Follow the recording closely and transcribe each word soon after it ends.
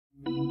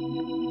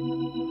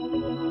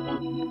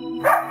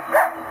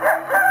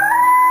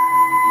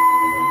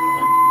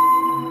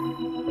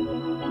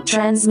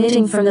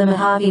Transmitting from the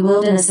Mojave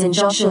Wilderness in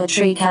Joshua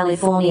Tree,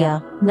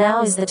 California,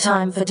 now is the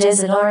time for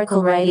Desert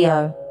Oracle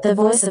Radio, the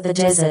voice of the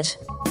desert.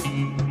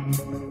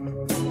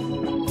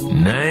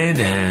 Night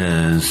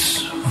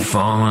has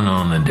fallen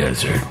on the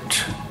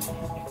desert.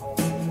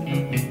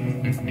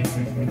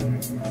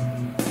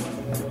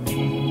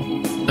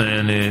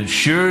 And it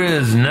sure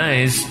is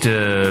nice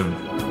to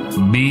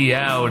be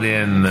out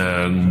in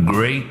the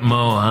great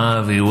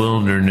Mojave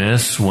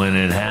Wilderness when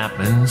it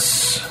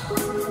happens.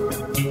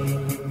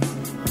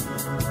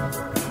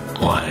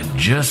 Why,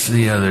 just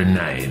the other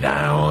night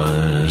I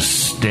was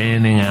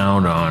standing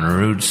out on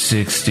Route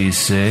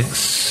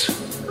 66,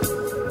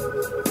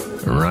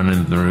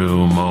 running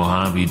through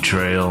Mojave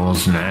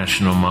Trails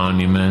National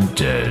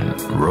Monument at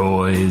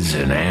Roy's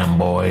and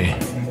Amboy.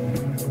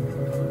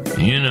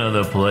 You know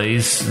the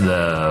place,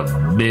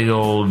 the big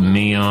old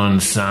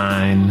neon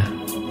sign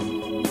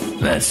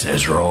that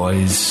says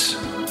Roy's.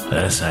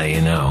 That's how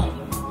you know.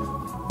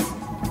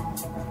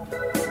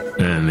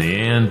 And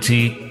the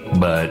antique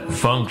but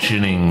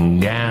functioning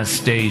gas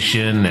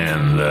station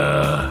and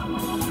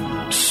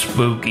the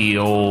spooky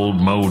old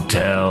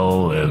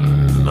motel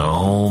and the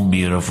whole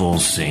beautiful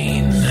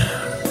scene.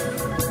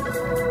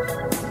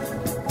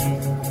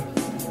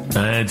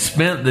 I had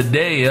spent the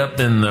day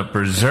up in the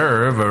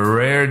preserve, a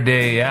rare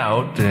day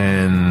out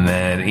in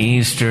that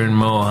eastern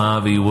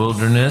Mojave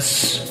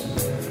Wilderness,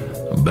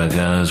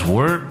 because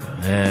work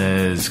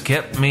has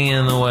kept me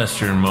in the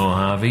western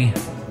Mojave.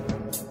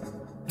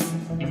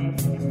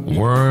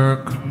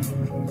 Work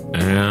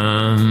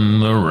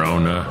and the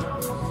Rona.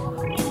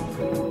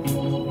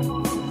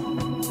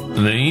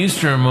 The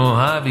eastern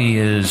Mojave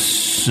is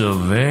so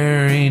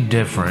very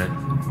different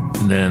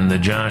than the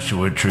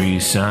Joshua Tree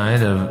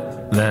side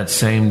of that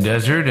same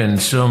desert in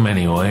so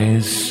many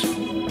ways.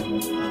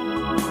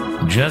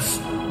 Just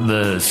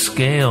the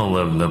scale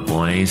of the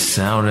place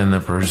out in the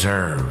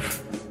preserve.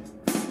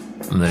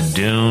 The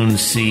dune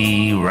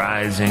sea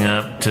rising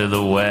up to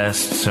the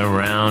west,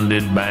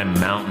 surrounded by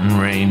mountain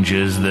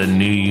ranges, the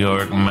New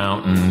York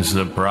Mountains,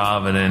 the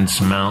Providence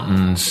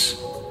Mountains.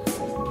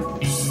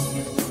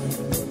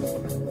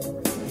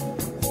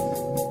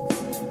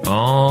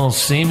 All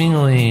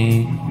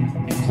seemingly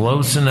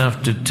close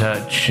enough to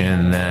touch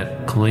in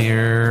that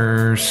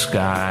clear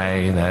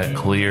sky, that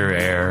clear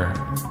air.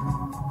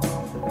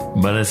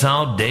 But it's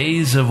all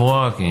days of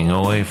walking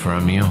away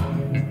from you.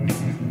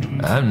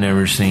 I've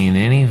never seen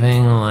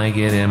anything like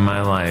it in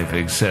my life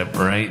except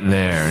right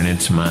there, and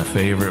it's my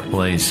favorite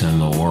place in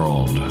the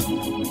world.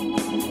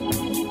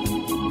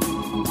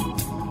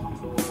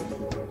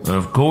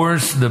 Of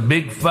course, the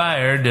big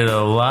fire did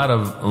a lot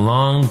of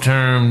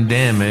long-term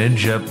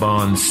damage up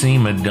on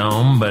SEMA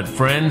Dome, but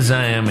friends,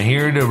 I am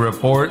here to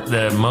report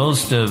that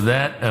most of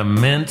that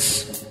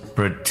immense,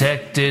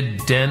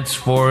 protected, dense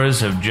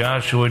forest of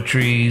Joshua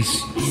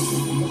trees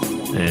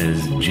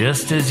is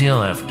just as you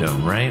left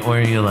them, right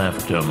where you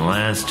left them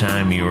last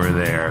time you were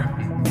there.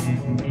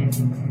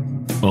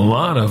 A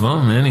lot of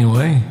them,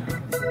 anyway.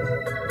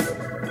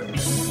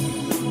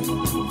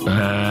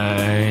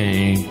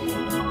 I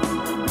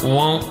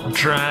won't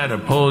try to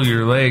pull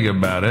your leg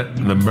about it.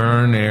 The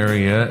burn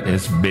area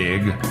is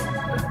big.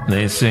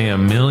 They say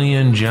 1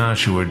 million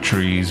Joshua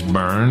trees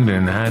burned,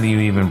 and how do you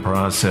even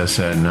process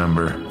that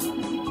number?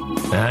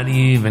 How do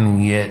you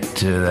even get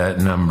to that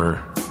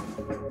number?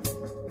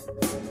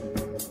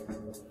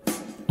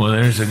 Well,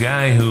 there's a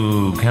guy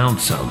who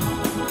counts them.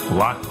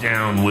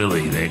 Lockdown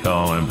Willie, they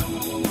call him.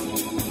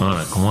 On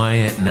a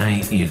quiet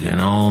night, you can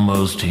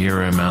almost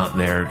hear him out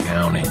there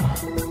counting.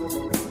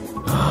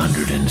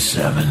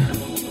 107.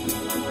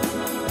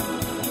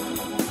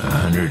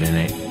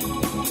 108.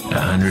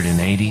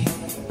 180.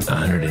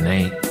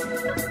 108.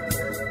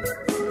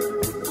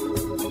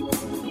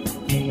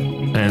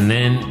 And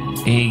then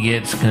he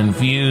gets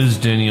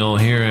confused and you'll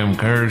hear him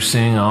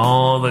cursing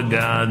all the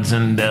gods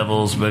and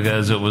devils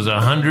because it was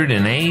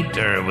 108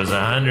 or it was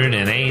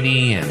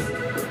 180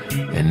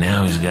 and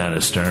now he's got to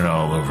start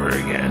all over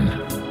again.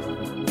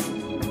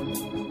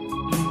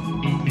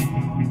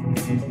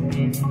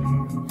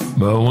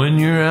 But when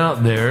you're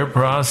out there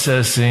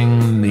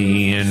processing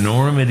the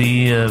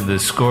enormity of the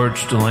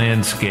scorched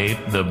landscape,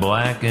 the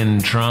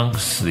blackened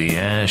trunks, the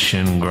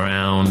ashen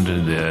ground,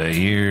 the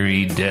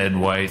eerie dead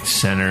white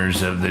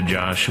centers of the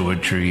Joshua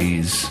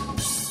trees,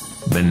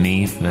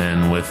 beneath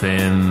and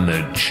within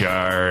the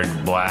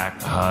charred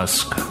black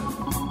husk,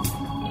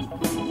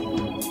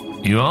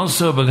 you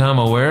also become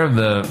aware of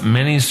the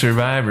many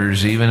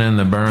survivors even in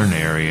the burn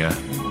area.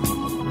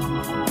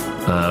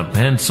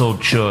 Pencil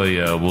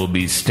Cholla will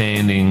be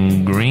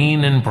standing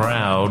green and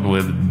proud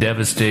with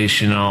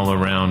devastation all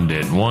around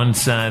it. One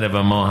side of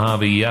a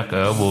Mojave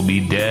yucca will be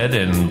dead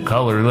and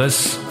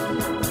colorless,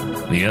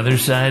 the other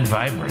side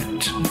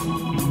vibrant.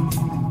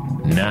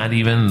 Not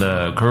even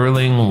the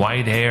curling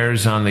white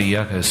hairs on the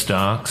yucca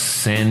stalks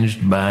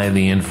singed by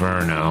the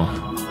inferno.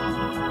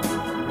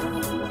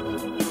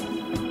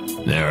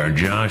 There are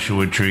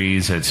Joshua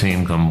trees that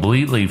seem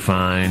completely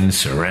fine,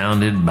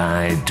 surrounded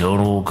by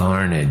total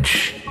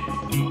carnage.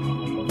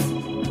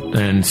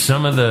 And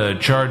some of the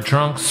charred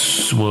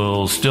trunks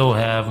will still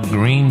have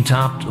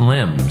green-topped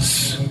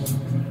limbs.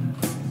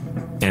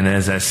 And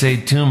as I say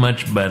too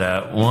much, but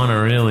I want to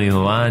really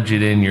lodge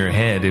it in your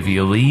head, if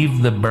you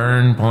leave the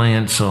burn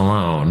plants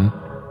alone,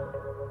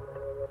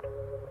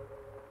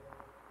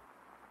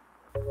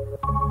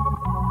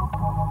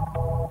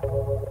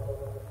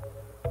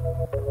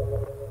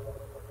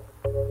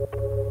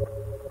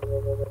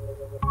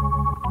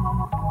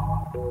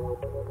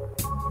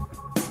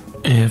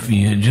 if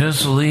you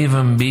just leave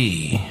them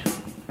be,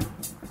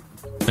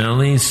 at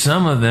least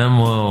some of them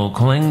will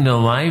cling to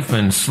life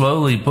and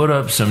slowly put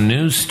up some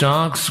new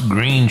stalks,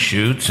 green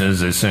shoots,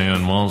 as they say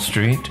on Wall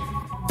Street.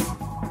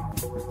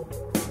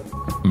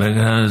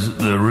 Because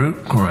the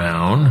root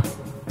crown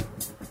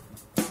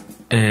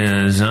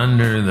is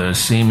under the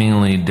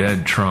seemingly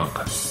dead trunk.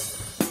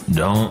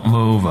 Don't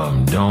move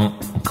them. Don't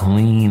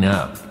clean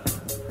up.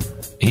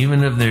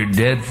 Even if they're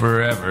dead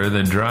forever,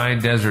 the dry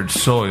desert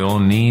soil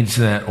needs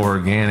that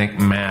organic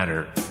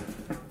matter.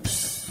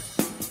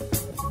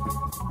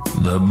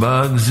 The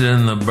bugs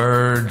and the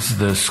birds,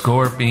 the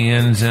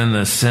scorpions and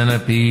the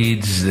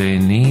centipedes, they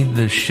need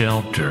the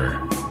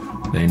shelter.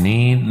 They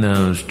need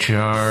those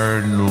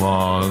charred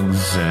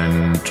logs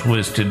and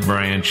twisted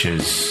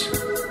branches.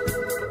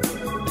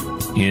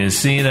 You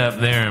see it up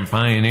there in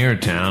Pioneer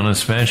Town,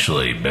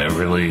 especially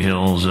Beverly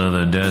Hills of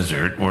the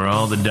desert, where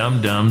all the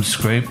dum-dums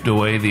scraped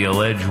away the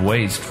alleged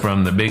waste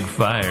from the big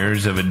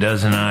fires of a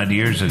dozen-odd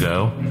years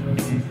ago.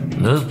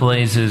 Those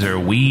places are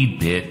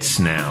weed pits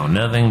now,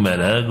 nothing but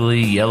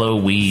ugly yellow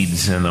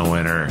weeds in the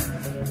winter.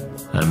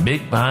 And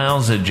big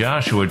piles of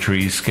Joshua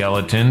tree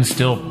skeletons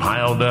still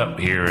piled up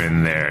here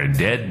and there,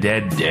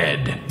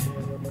 dead.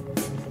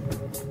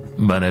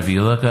 But if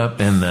you look up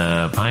in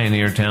the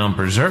Pioneer Town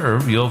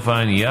Preserve, you'll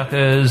find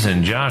yuccas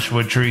and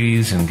Joshua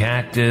trees and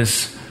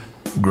cactus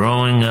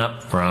growing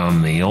up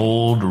from the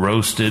old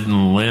roasted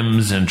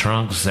limbs and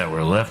trunks that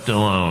were left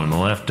alone,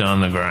 left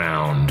on the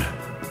ground.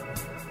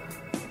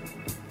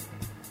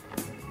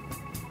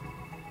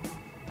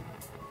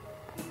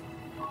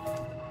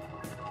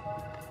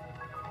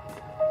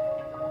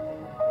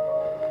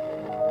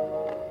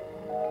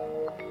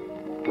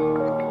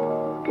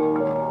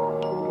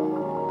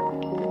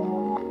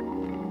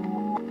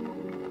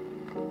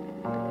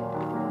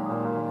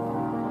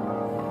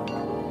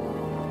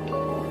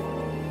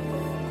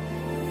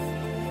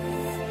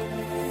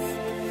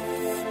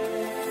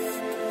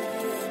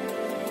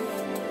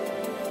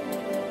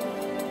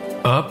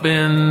 Up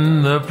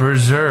in the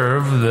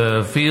preserve,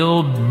 the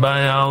field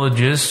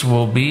biologists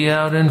will be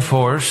out in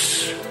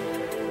force.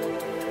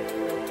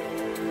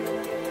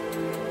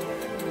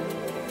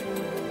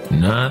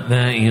 Not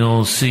that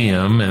you'll see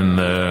them in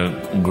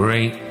the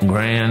great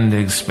grand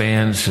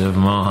expanse of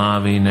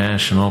Mojave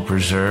National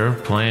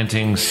Preserve,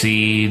 planting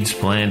seeds,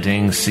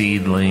 planting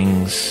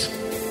seedlings,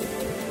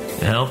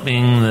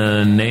 helping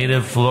the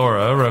native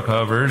flora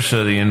recover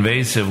so the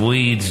invasive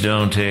weeds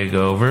don't take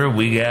over.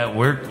 We got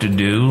work to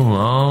do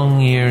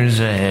long years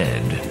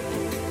ahead.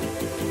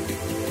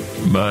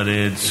 But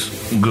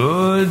it's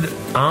good,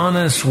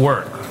 honest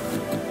work.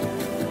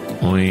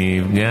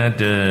 We've got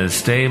to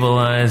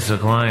stabilize the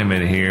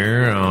climate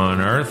here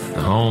on Earth,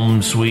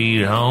 home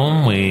sweet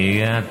home. We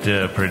got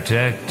to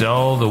protect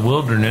all the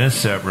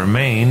wilderness that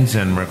remains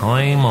and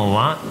reclaim a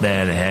lot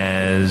that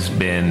has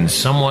been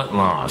somewhat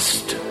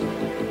lost.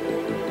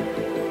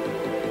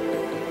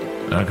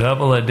 A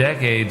couple of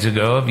decades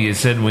ago, if you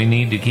said we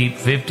need to keep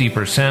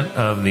 50%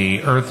 of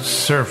the Earth's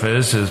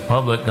surface as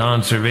public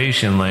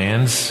conservation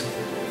lands,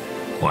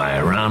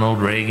 why, Ronald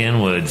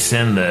Reagan would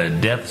send the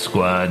death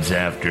squads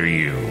after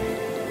you,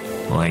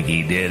 like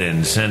he did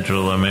in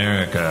Central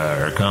America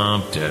or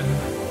Compton.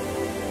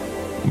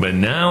 But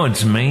now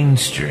it's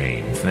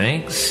mainstream.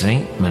 Thanks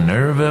St.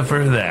 Minerva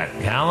for that.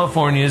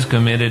 California's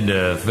committed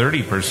to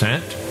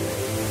 30%.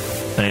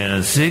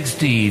 And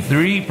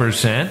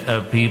 63%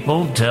 of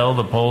people tell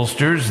the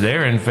pollsters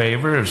they're in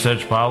favor of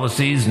such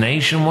policies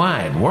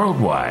nationwide,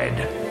 worldwide.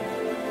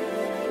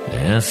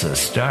 That's a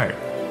start.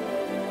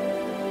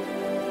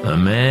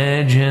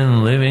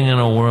 Imagine living in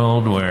a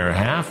world where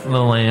half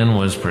the land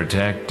was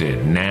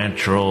protected,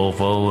 natural,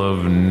 full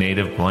of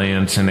native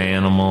plants and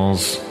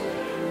animals,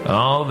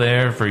 all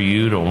there for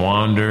you to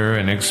wander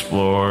and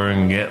explore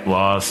and get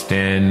lost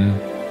in.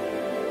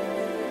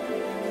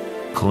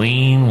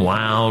 Clean,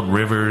 wild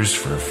rivers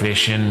for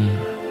fishing.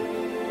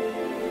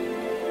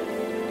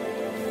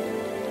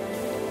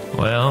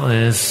 Well,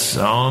 it's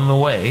on the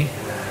way.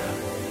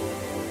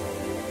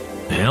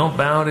 Help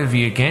out if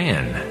you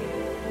can.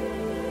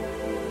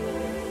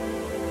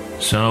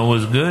 So it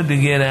was good to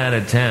get out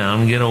of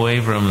town, get away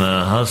from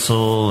the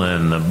hustle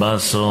and the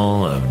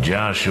bustle of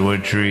Joshua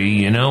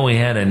Tree. You know, we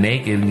had a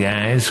naked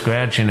guy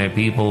scratching at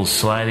people's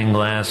sliding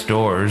glass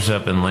doors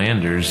up in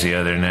Landers the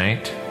other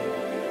night.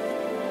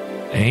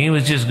 And he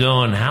was just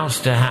going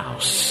house to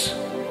house.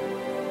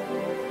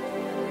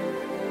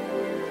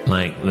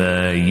 Like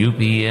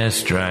the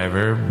UPS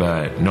driver,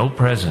 but no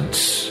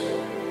presents,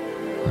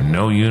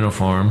 no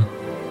uniform,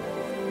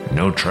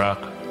 no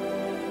truck.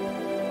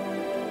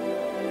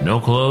 No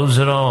clothes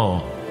at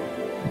all.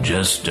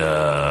 Just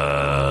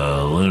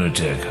a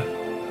lunatic.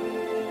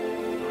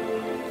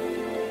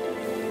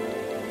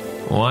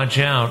 Watch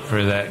out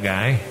for that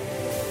guy.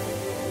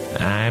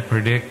 I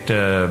predict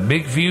a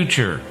big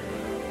future.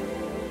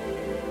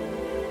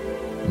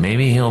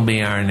 Maybe he'll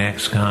be our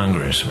next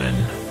congressman.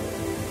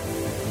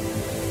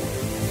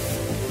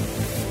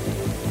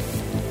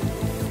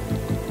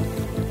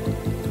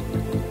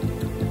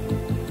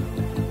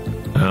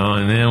 Oh,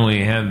 and then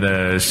we had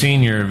the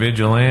senior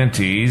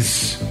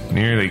vigilantes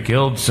nearly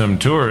killed some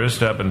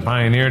tourists up in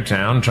Pioneer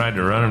Town, tried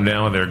to run them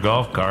down with their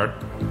golf cart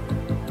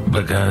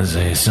because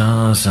they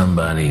saw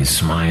somebody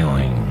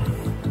smiling.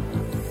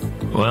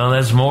 Well,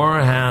 that's more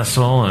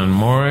hassle and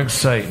more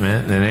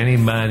excitement than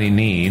anybody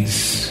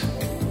needs.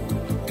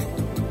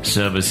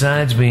 So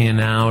besides being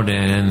out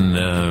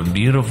in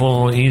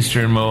beautiful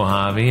eastern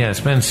Mojave, I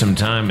spent some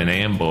time in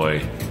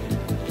Amboy.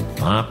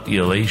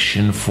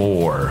 Population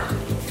 4.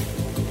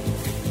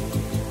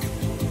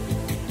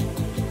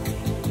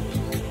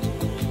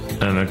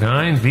 And the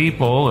kind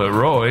people at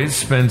Roy's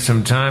spent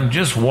some time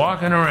just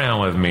walking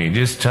around with me,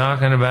 just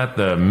talking about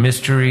the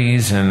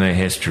mysteries and the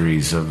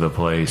histories of the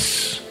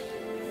place.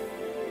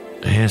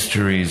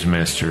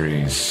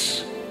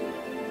 Mysteries.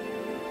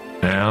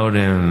 Out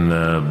in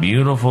the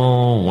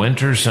beautiful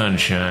winter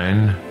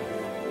sunshine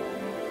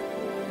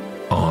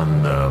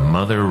on the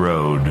Mother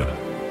Road.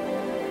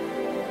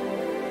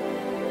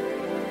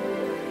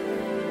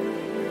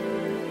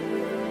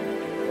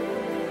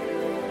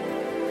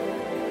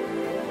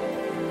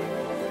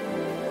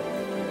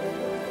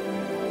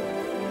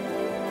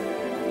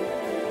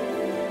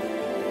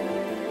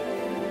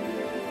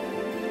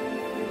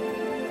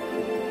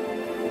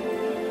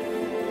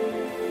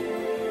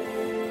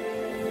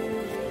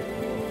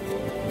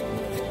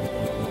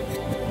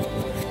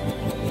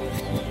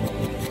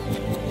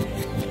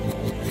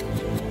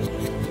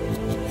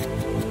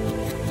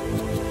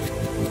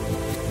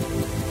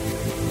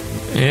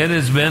 It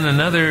has been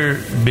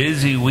another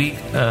busy week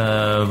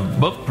of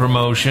book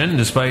promotion,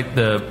 despite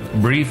the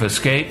brief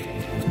escape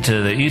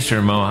to the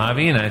Eastern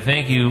Mojave, and I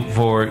thank you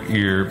for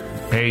your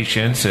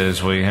patience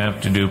as we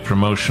have to do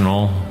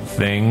promotional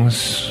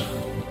things.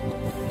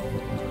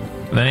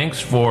 Thanks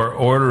for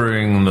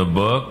ordering the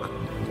book,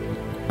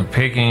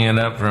 picking it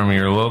up from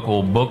your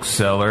local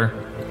bookseller.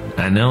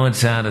 I know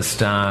it's out of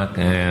stock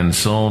and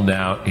sold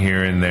out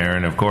here and there,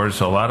 and of course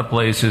a lot of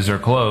places are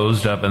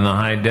closed up in the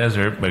high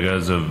desert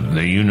because of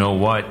the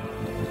you-know-what.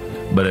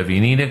 But if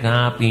you need a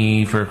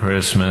copy for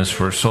Christmas,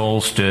 for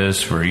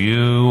solstice, for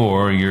you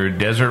or your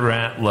desert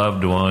rat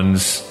loved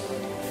ones,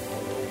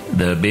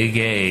 the Big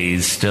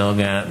A's still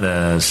got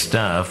the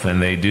stuff,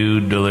 and they do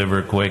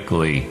deliver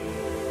quickly.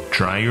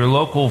 Try your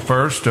local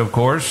first, of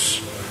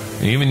course.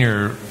 Even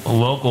your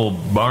local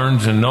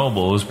Barnes &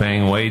 Noble is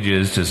paying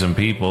wages to some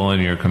people in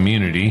your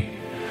community.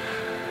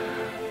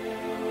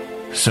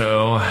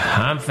 So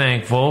I'm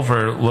thankful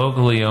for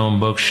locally owned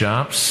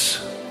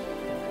bookshops.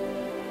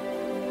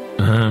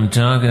 I'm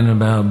talking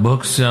about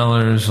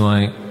booksellers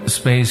like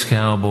Space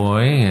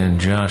Cowboy and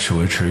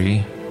Joshua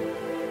Tree,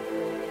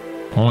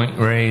 Point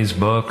Reyes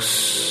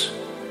Books,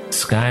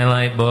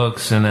 Skylight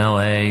Books in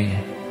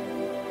L.A.,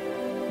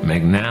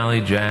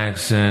 McNally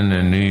Jackson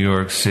in New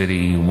York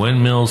City,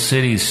 Windmill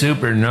City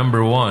Super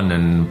 #1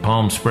 in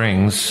Palm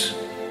Springs.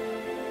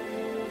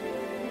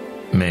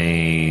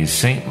 May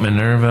Saint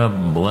Minerva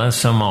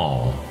bless them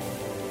all.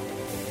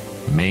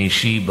 May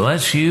she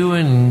bless you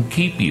and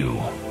keep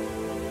you.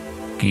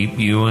 Keep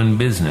you in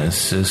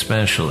business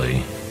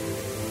especially.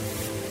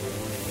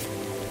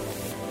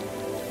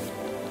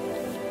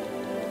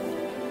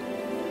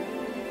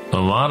 A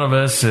lot of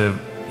us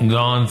have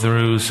gone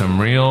through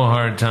some real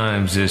hard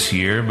times this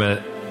year,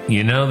 but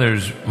you know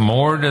there's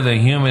more to the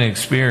human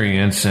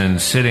experience than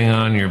sitting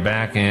on your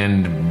back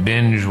end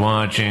binge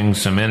watching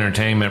some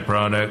entertainment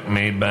product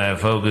made by a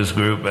focus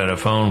group at a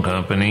phone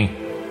company.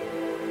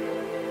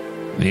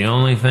 The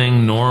only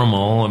thing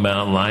normal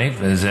about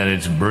life is that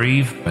it's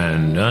brief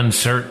and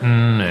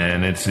uncertain,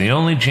 and it's the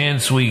only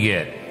chance we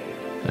get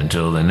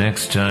until the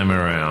next time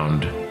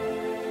around,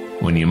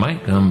 when you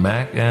might come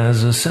back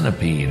as a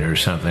centipede or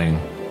something.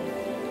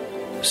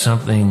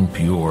 Something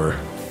pure.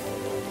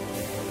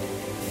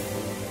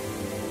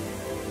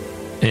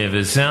 If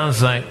it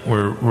sounds like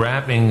we're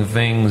wrapping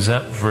things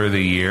up for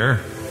the year,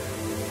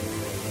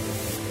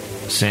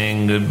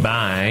 saying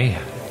goodbye,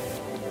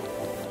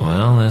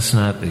 well, that's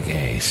not the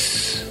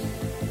case.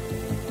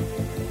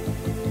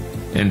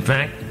 In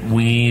fact,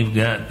 we've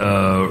got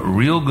a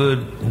real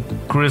good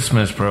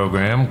Christmas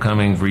program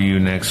coming for you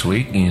next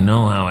week. You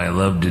know how I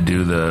love to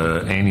do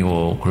the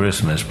annual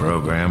Christmas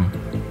program.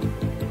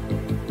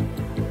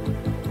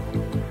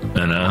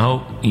 And I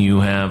hope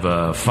you have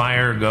a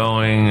fire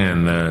going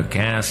and the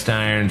cast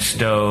iron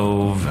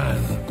stove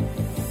and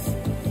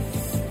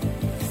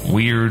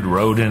weird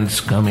rodents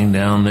coming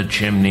down the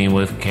chimney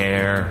with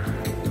care.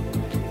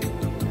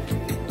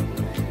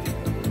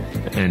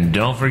 And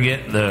don't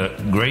forget the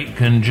great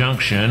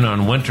conjunction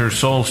on winter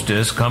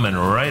solstice coming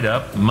right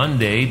up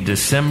Monday,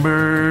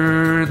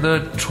 December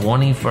the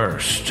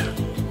 21st.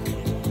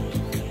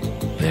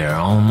 They're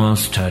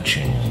almost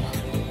touching.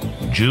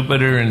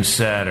 Jupiter and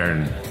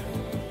Saturn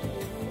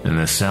in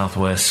the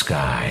southwest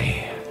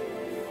sky.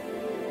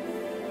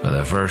 For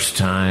the first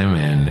time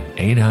in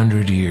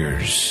 800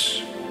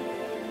 years.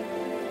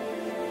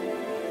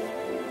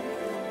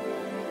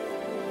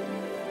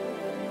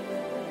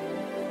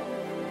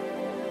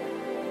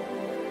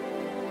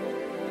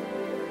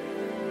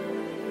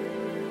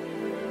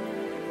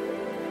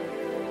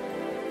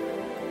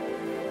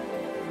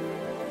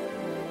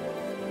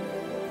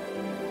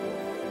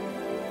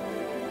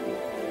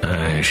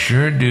 I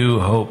sure do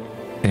hope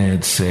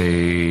it's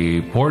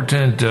a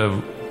portent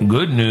of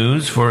good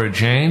news for a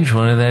change.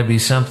 Wouldn't that be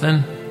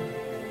something?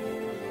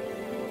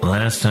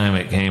 Last time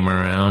it came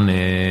around,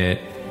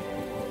 it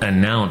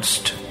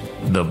announced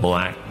the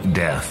Black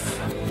Death.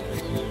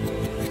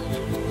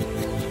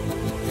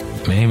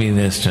 Maybe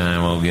this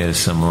time we'll get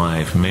some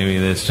life. Maybe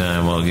this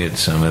time we'll get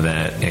some of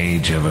that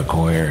Age of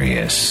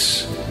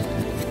Aquarius.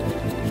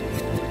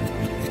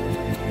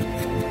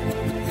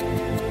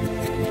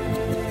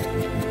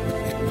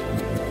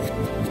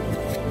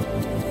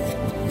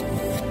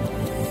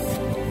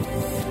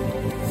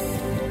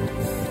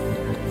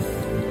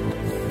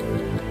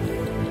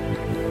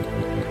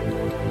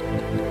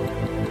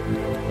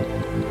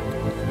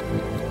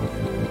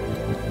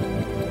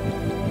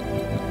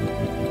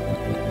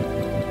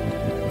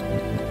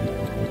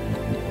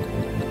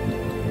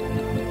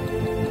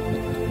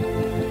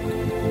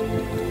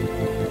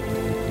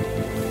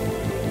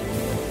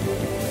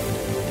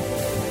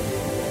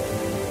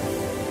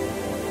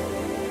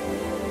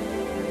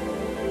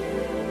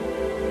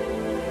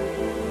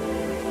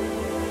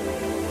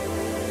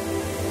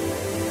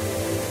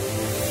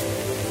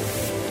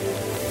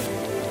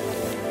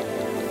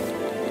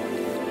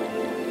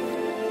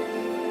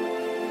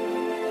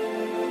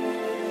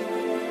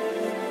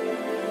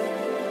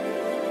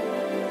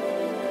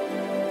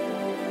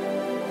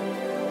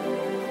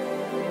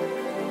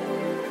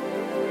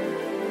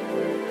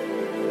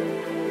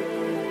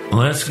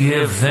 Let's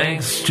give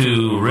thanks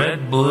to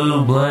Red,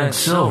 Blue, Black,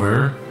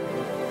 Silver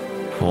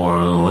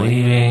for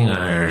leaving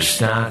our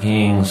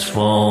stockings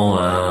full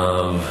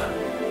of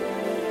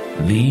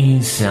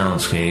these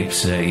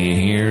soundscapes that you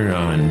hear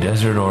on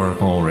Desert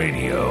Oracle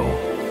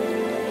Radio.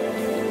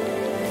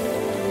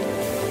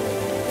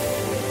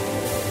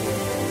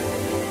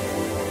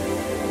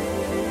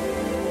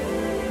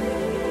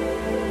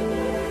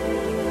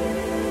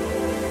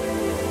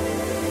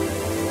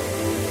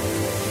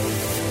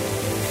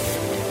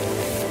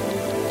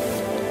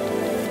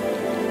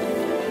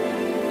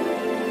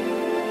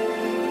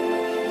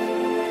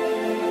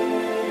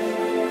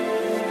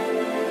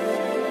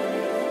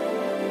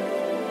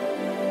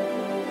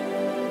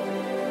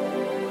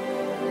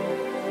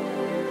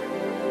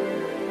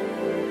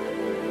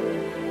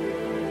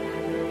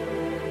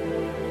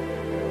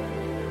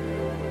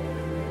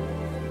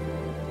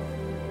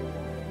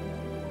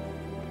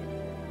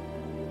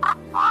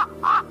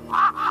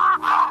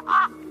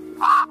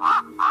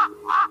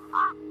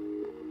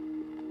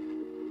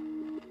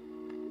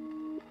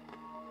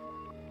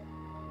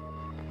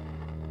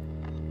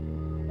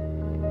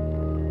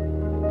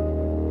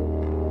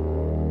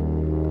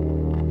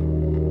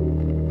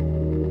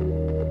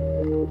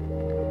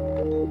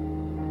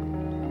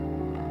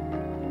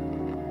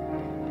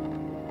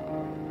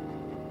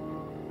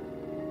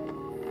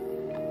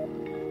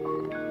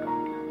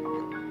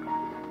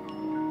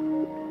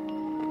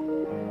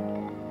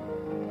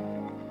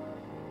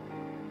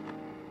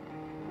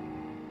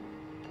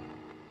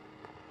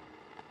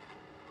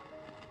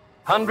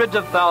 Hundreds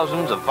of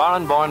thousands of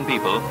foreign-born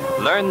people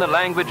learn the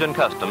language and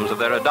customs of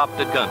their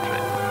adopted country.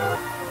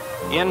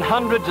 In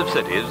hundreds of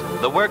cities,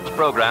 the Works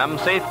program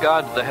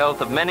safeguards the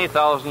health of many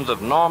thousands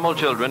of normal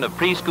children of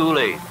preschool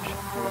age.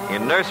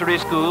 In nursery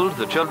schools,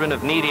 the children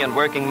of needy and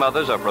working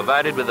mothers are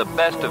provided with the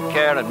best of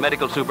care and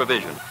medical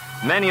supervision.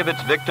 Many of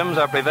its victims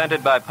are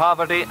prevented by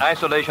poverty,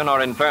 isolation,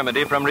 or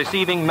infirmity from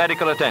receiving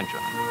medical attention.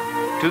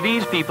 To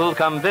these people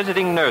come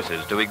visiting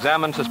nurses to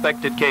examine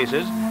suspected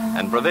cases,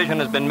 and provision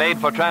has been made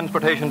for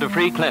transportation to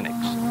free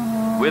clinics.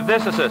 With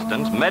this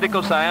assistance,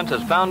 medical science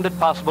has found it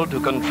possible to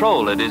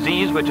control a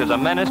disease which is a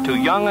menace to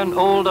young and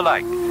old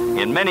alike,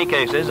 in many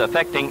cases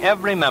affecting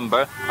every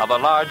member of a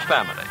large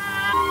family.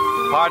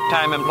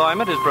 Part-time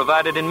employment is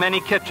provided in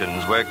many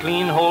kitchens where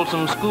clean,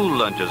 wholesome school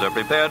lunches are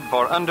prepared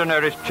for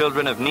undernourished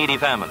children of needy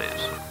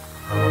families.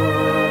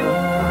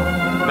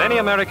 Many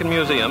American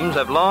museums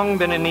have long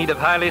been in need of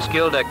highly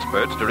skilled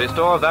experts to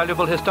restore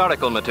valuable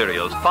historical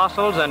materials.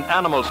 Fossils and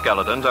animal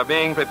skeletons are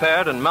being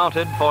prepared and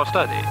mounted for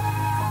study.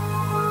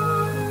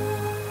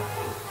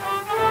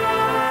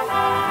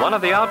 One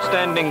of the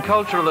outstanding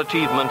cultural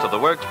achievements of the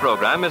Works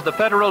program is the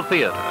Federal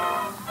Theater.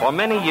 For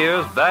many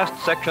years, vast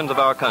sections of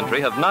our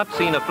country have not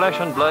seen a flesh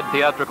and blood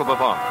theatrical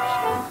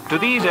performance. To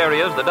these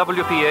areas, the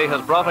WPA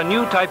has brought a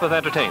new type of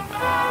entertainment,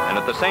 and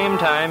at the same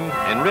time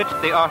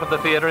enriched the art of the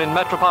theater in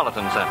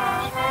metropolitan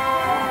centers.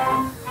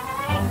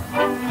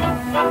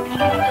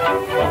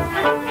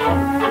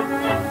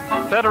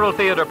 Federal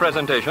Theater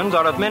presentations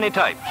are of many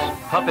types.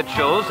 Puppet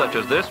shows such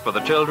as this for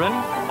the children,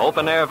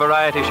 open-air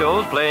variety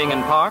shows playing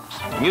in parks,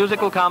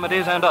 musical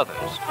comedies, and others.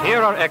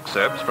 Here are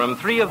excerpts from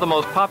 3 of the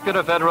most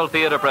popular Federal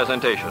Theater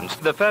presentations.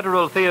 The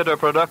Federal Theater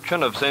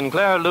production of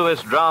Sinclair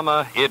Lewis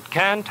drama, It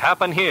Can't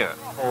Happen Here.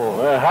 Oh,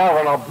 they're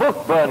having a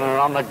book burning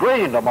on the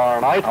green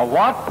tomorrow night. A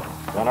what?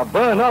 Gonna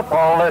burn up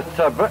all this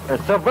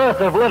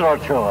subversive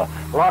literature. A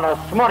lot of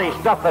smutty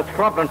stuff that's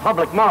corrupting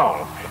public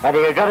morals. Have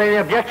you got any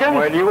objections?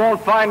 Well, you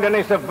won't find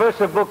any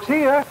subversive books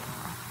here.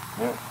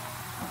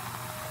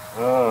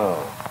 Oh.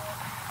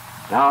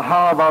 Now,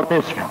 how about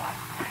this fella?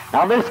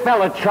 Now, this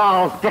fella,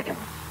 Charles Dickens,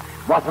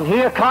 wasn't he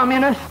a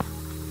communist?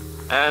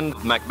 And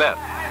Macbeth.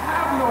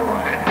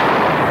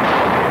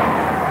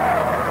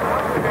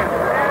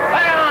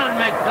 Hang on,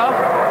 Macduff.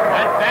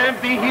 That man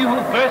be he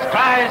who first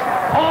cries,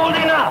 hold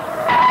enough.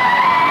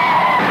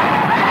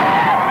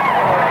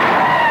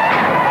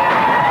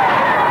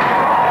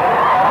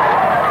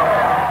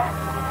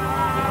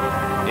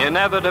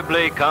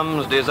 Inevitably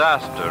comes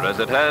disaster, as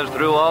it has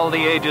through all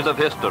the ages of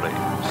history.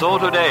 So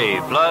today,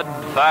 flood,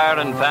 fire,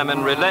 and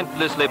famine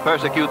relentlessly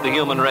persecute the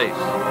human race.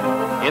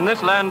 In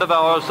this land of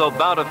ours, so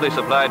bountifully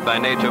supplied by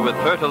nature with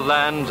fertile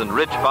lands and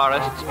rich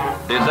forests,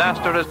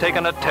 disaster has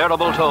taken a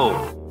terrible toll.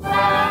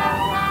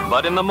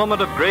 But in the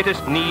moment of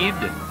greatest need,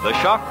 the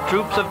shock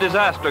troops of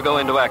disaster go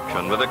into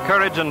action with a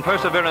courage and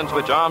perseverance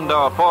which armed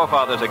our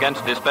forefathers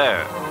against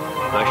despair.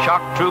 The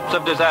shock troops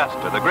of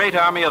disaster, the great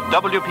army of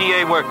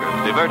WPA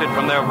workers diverted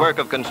from their work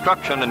of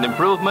construction and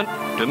improvement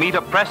to meet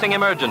a pressing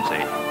emergency,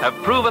 have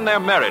proven their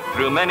merit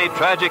through many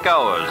tragic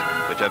hours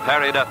which have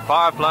harried at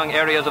far-flung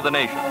areas of the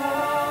nation.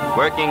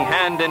 Working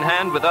hand in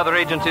hand with other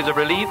agencies of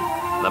relief,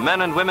 the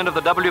men and women of the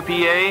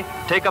WPA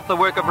take up the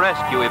work of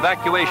rescue,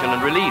 evacuation,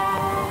 and relief.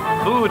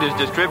 Food is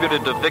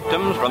distributed to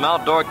victims from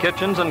outdoor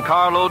kitchens, and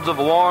carloads of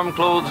warm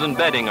clothes and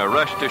bedding are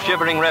rushed to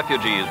shivering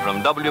refugees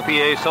from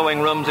WPA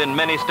sewing rooms in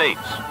many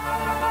states.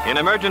 In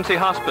emergency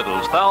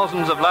hospitals,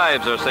 thousands of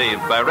lives are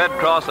saved by Red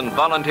Cross and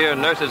volunteer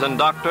nurses and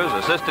doctors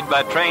assisted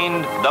by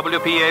trained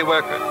WPA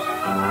workers.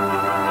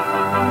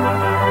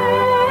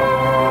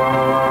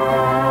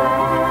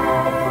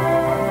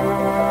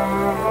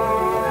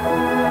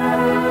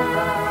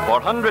 For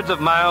hundreds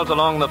of miles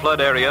along the flood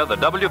area, the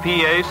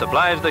WPA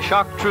supplies the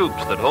shock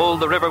troops that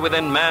hold the river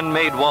within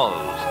man-made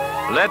walls.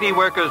 Levee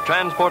workers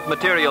transport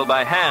material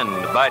by hand,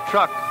 by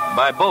truck,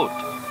 by boat.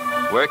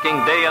 Working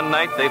day and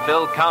night, they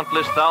fill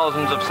countless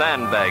thousands of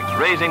sandbags,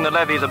 raising the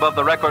levees above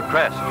the record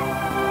crest.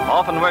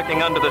 Often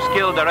working under the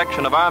skilled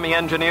direction of Army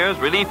engineers,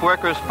 relief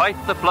workers fight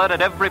the flood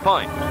at every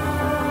point.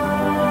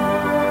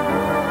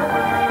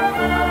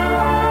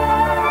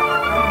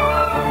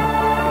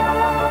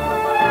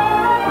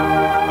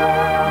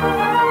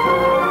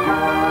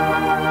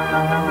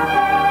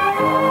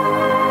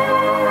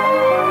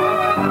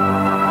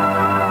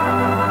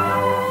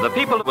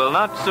 People will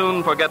not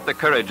soon forget the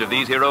courage of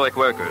these heroic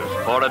workers,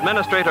 for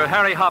Administrator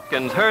Harry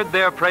Hopkins heard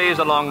their praise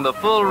along the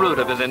full route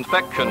of his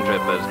inspection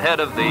trip as head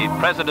of the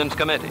President's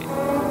Committee.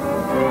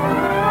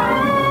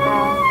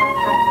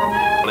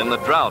 In the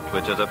drought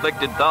which has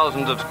afflicted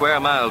thousands of square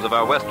miles of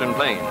our western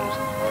plains,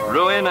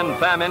 ruin and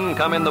famine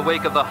come in the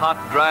wake of the hot,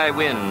 dry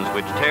winds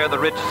which tear the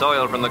rich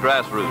soil from the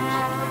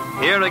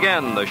grassroots. Here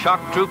again, the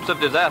shock troops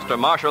of disaster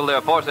marshal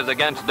their forces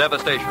against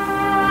devastation.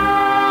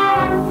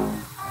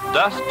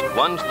 Dust,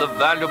 once the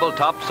valuable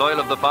topsoil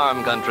of the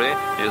farm country,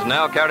 is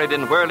now carried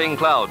in whirling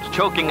clouds,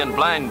 choking and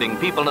blinding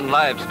people and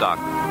livestock,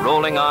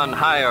 rolling on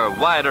higher,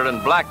 wider,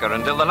 and blacker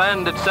until the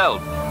land itself,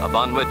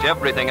 upon which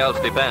everything else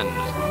depends,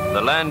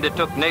 the land it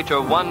took nature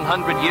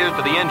 100 years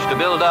to the inch to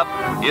build up,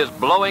 is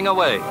blowing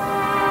away.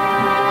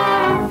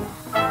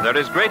 There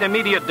is great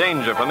immediate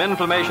danger from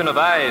inflammation of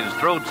eyes,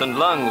 throats, and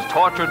lungs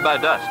tortured by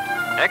dust.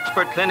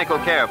 Expert clinical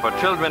care for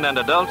children and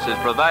adults is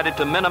provided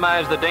to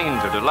minimize the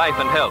danger to life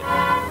and health.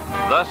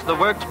 Thus, the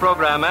Works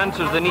program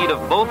answers the need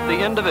of both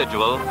the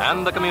individual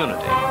and the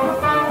community.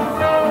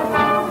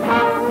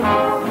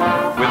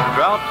 With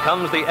drought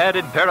comes the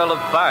added peril of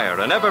fire,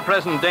 an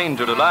ever-present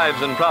danger to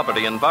lives and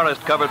property in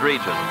forest-covered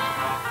regions.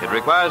 It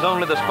requires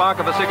only the spark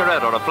of a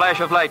cigarette or a flash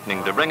of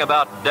lightning to bring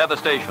about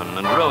devastation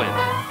and ruin.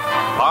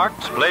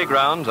 Parks,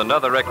 playgrounds, and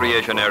other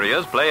recreation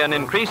areas play an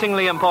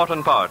increasingly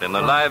important part in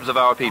the lives of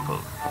our people.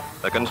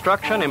 The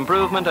construction,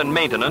 improvement, and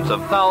maintenance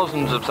of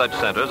thousands of such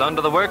centers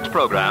under the Works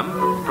program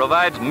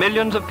provides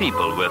millions of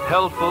people with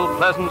healthful,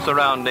 pleasant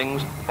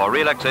surroundings for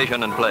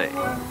relaxation and play.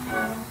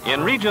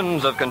 In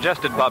regions of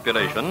congested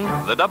population,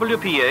 the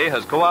WPA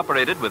has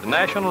cooperated with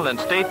national and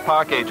state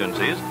park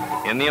agencies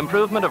in the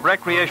improvement of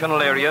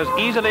recreational areas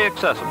easily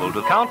accessible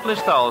to countless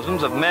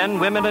thousands of men,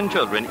 women, and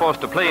children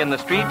forced to play in the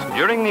streets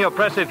during the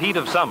oppressive heat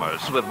of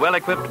summers with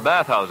well-equipped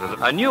bathhouses.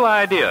 A new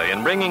idea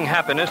in bringing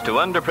happiness to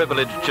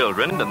underprivileged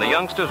children, and the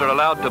youngsters are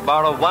allowed to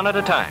borrow one at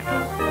a time.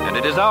 And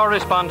it is our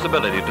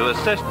responsibility to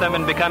assist them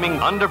in becoming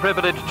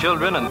underprivileged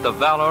children and the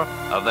valor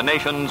of the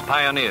nation's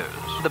pioneers.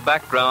 The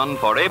background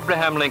for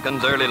Abraham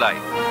Lincoln's early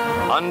life.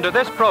 Under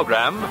this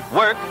program,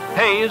 Work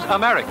Pays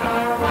America.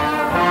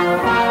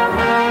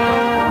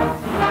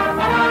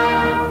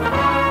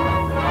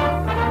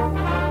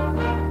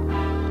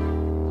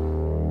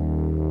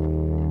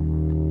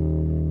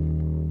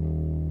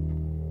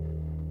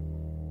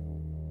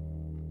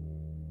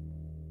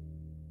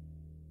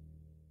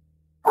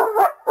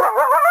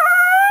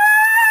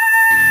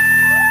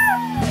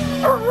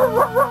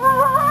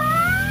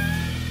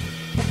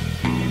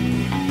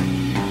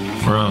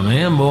 From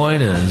Amboy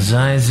to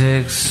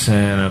Zzyzx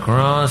and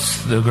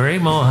across the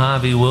Great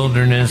Mojave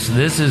Wilderness,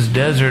 this is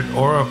Desert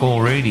Oracle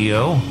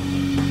Radio,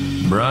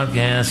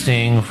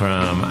 broadcasting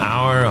from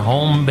our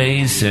home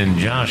base in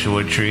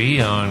Joshua Tree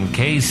on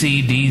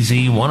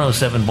KCDZ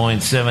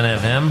 107.7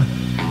 FM,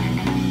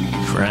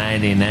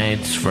 Friday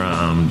nights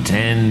from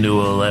 10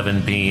 to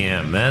 11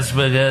 p.m. That's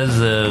because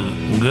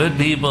the good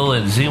people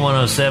at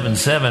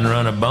Z1077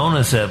 run a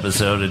bonus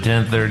episode at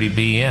 10:30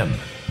 p.m.,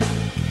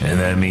 and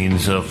that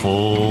means a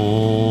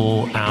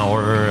full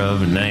hour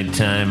of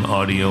nighttime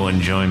audio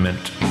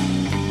enjoyment.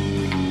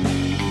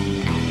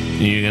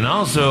 You can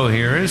also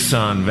hear us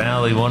on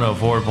Valley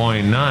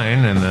 104.9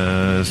 in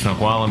the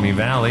Snoqualmie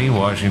Valley,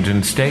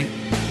 Washington State.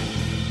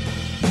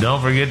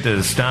 Don't forget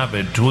to stop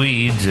at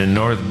Tweeds in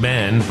North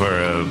Bend for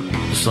a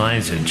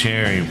slice of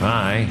cherry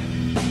pie.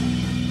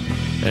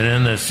 And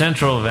in the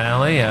Central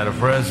Valley, out of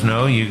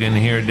Fresno, you can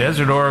hear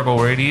Desert Oracle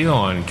Radio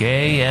on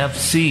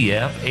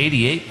KFCF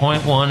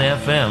 88.1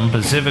 FM,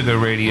 Pacifica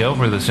Radio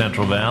for the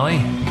Central Valley.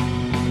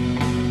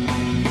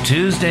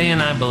 Tuesday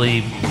and I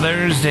believe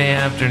Thursday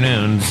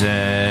afternoons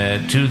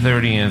at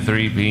 2:30 and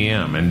 3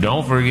 p.m. And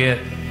don't forget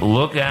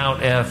Lookout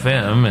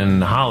FM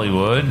in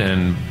Hollywood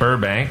and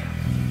Burbank.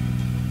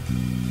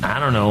 I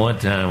don't know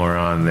what time we're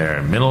on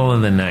there, middle of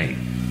the night,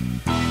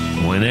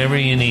 whenever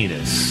you need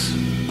us.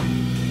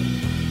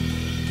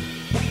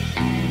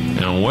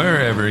 And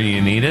wherever you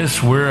need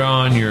us, we're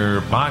on your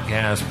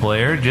podcast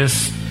player.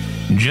 Just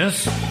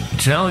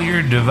tell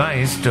your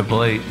device to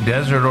play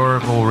Desert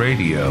Oracle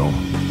Radio.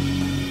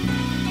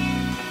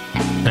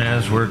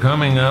 As we're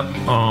coming up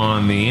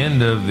on the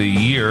end of the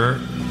year,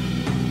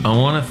 I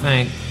want to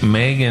thank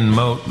Megan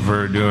Moat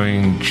for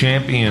doing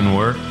champion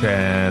work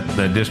at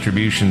the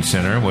distribution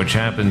center, which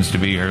happens to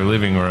be her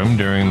living room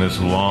during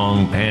this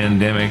long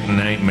pandemic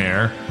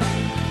nightmare.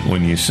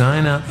 When you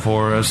sign up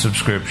for a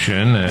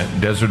subscription at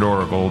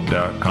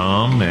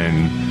desertoracle.com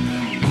and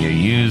you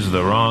use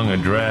the wrong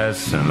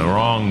address and the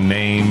wrong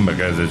name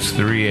because it's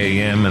 3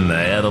 a.m. and the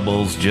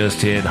edibles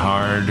just hit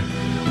hard,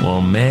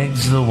 well,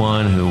 Meg's the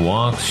one who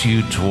walks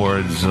you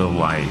towards the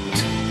light.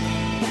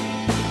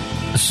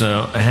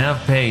 So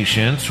have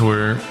patience.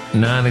 We're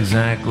not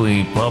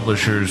exactly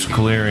Publishers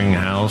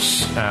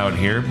Clearinghouse out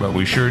here, but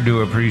we sure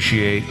do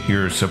appreciate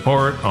your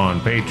support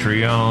on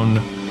Patreon,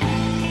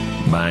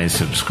 by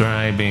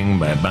subscribing,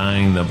 by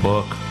buying the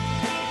book.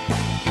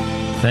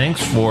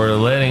 Thanks for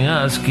letting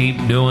us keep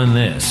doing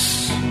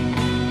this.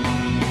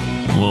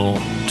 We'll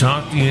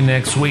talk to you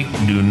next week.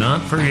 Do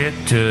not forget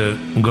to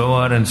go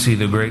out and see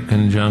the Great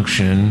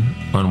Conjunction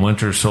on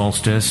winter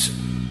solstice.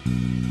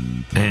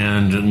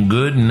 And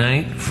good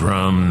night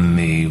from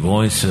the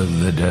voice of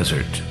the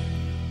desert.